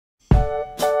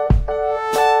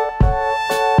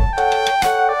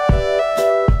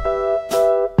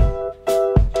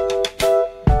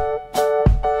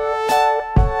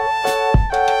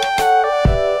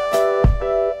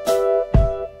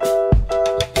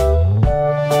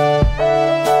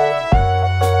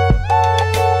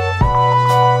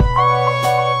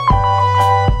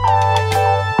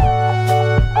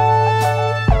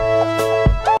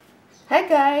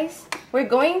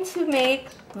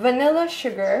vanilla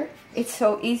sugar. It's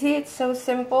so easy, it's so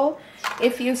simple.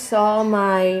 If you saw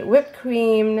my whipped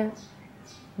cream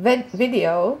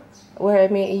video where I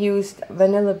used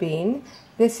vanilla bean,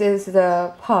 this is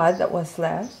the pod that was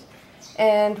left.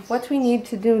 And what we need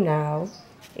to do now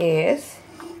is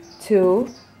to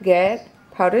get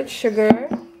powdered sugar,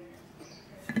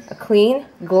 a clean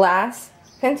glass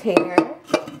container,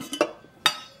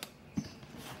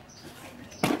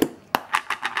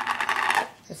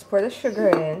 let's pour the sugar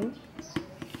in.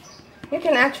 You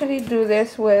can actually do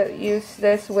this use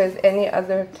this with any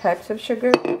other types of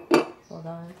sugar. Hold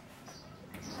on.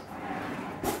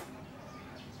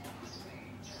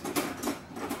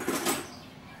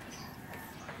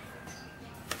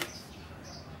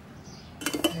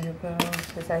 There you go,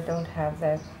 because I don't have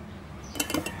that.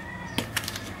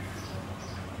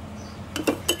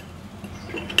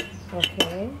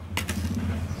 Okay,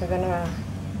 we're gonna,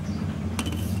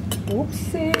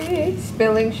 oopsie,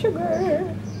 spilling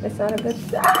sugar. That's not a good,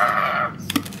 that's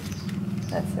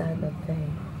not a good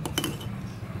thing.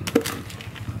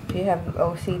 If you have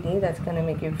OCD, that's gonna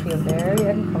make you feel very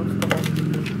uncomfortable.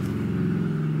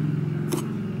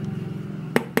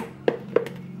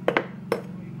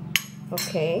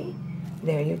 Okay,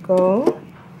 there you go.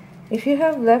 If you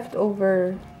have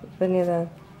leftover vanilla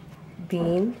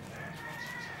bean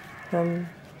from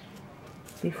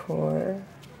before,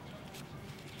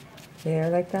 there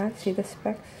like that, see the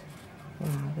specks?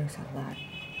 Wow, there's a lot.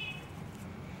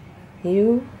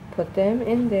 You put them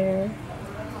in there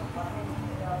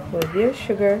with your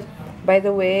sugar. By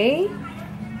the way,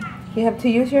 you have to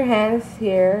use your hands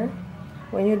here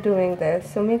when you're doing this,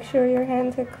 so make sure your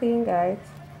hands are clean, guys.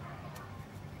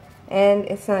 And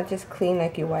it's not just clean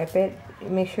like you wipe it.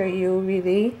 Make sure you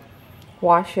really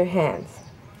wash your hands.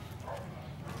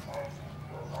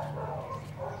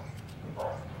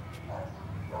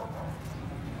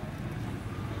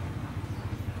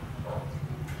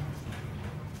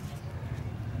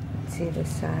 See the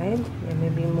side, there may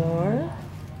be more.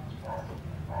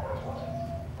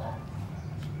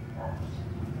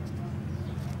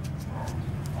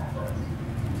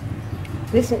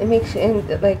 This makes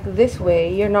it like this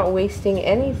way, you're not wasting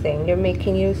anything. You're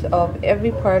making use of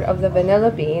every part of the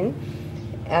vanilla bean,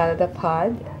 the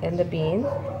pod and the bean.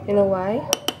 You know why?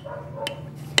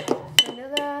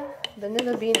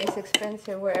 Vanilla bean is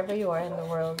expensive wherever you are in the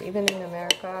world, even in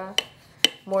America,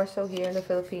 more so here in the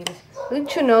Philippines.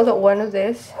 Didn't you know that one of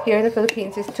this here in the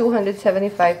Philippines is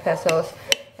 275 pesos?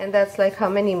 And that's like how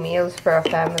many meals for a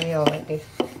family already?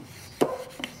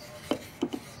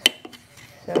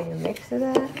 So you mix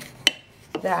that.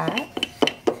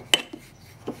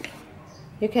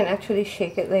 You can actually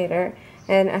shake it later.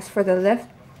 And as for this,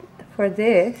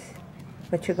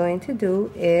 what you're going to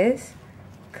do is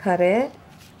cut it,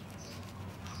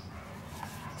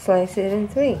 slice it in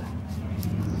 3.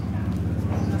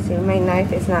 See, my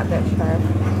knife is not that sharp.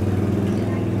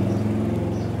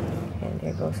 And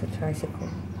there goes the tricycle.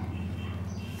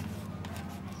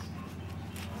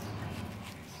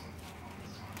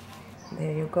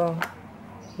 There you go.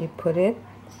 You put it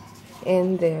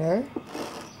in there.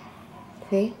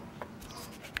 See?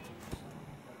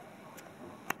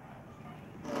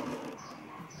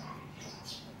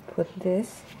 Put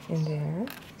this in there.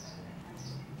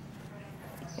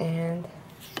 And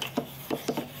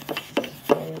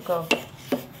there you go.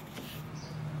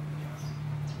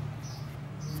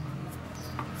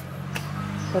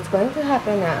 What's going to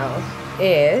happen now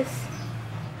is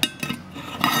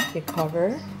you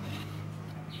cover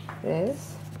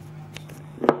this.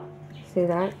 See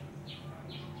that?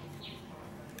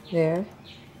 There.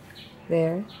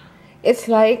 It's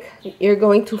like you're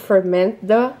going to ferment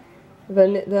the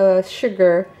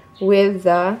sugar with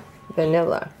the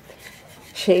vanilla.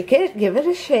 Shake it, give it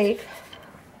a shake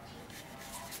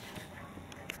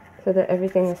so that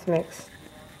everything is mixed.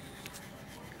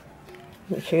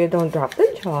 Make sure you don't drop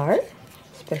the jar,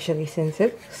 especially since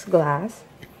it's glass.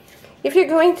 If you're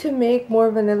going to make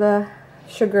more vanilla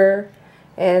sugar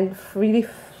and really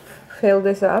fill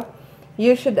this up,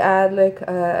 you should add like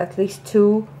at least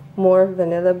 2 more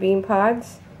vanilla bean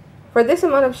pods. For this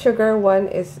amount of sugar, 1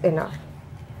 is enough.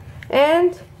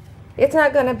 And it's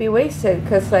not gonna be wasted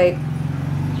because like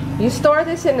you store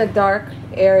this in a dark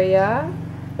area,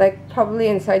 like probably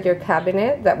inside your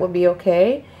cabinet, that would be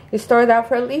okay. You store that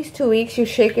for at least 2 weeks. You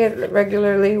shake it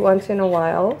regularly once in a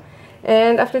while.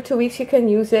 And after 2 weeks, you can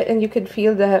use it and you can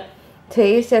feel the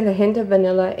taste and the hint of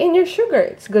vanilla in your sugar.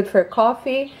 It's good for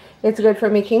coffee. It's good for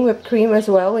making whipped cream as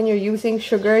well. When you're using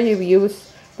sugar, you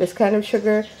use this kind of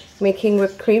sugar making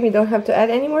whipped cream. You don't have to add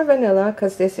any more vanilla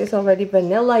because this is already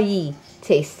vanilla-y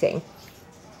tasting.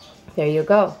 There you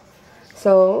go.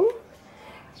 So,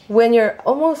 when you're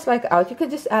almost like out, you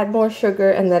could just add more sugar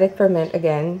and let it ferment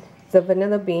again. The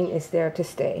vanilla bean is there to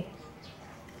stay.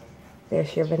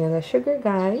 There's your vanilla sugar,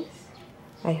 guys.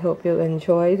 I hope you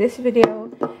enjoy this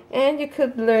video and you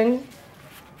could learn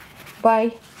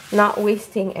by not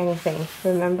wasting anything.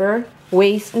 Remember,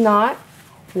 waste not,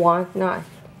 want not.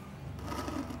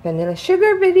 Vanilla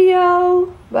sugar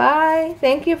video. Bye.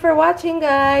 Thank you for watching,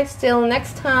 guys. Till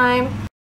next time.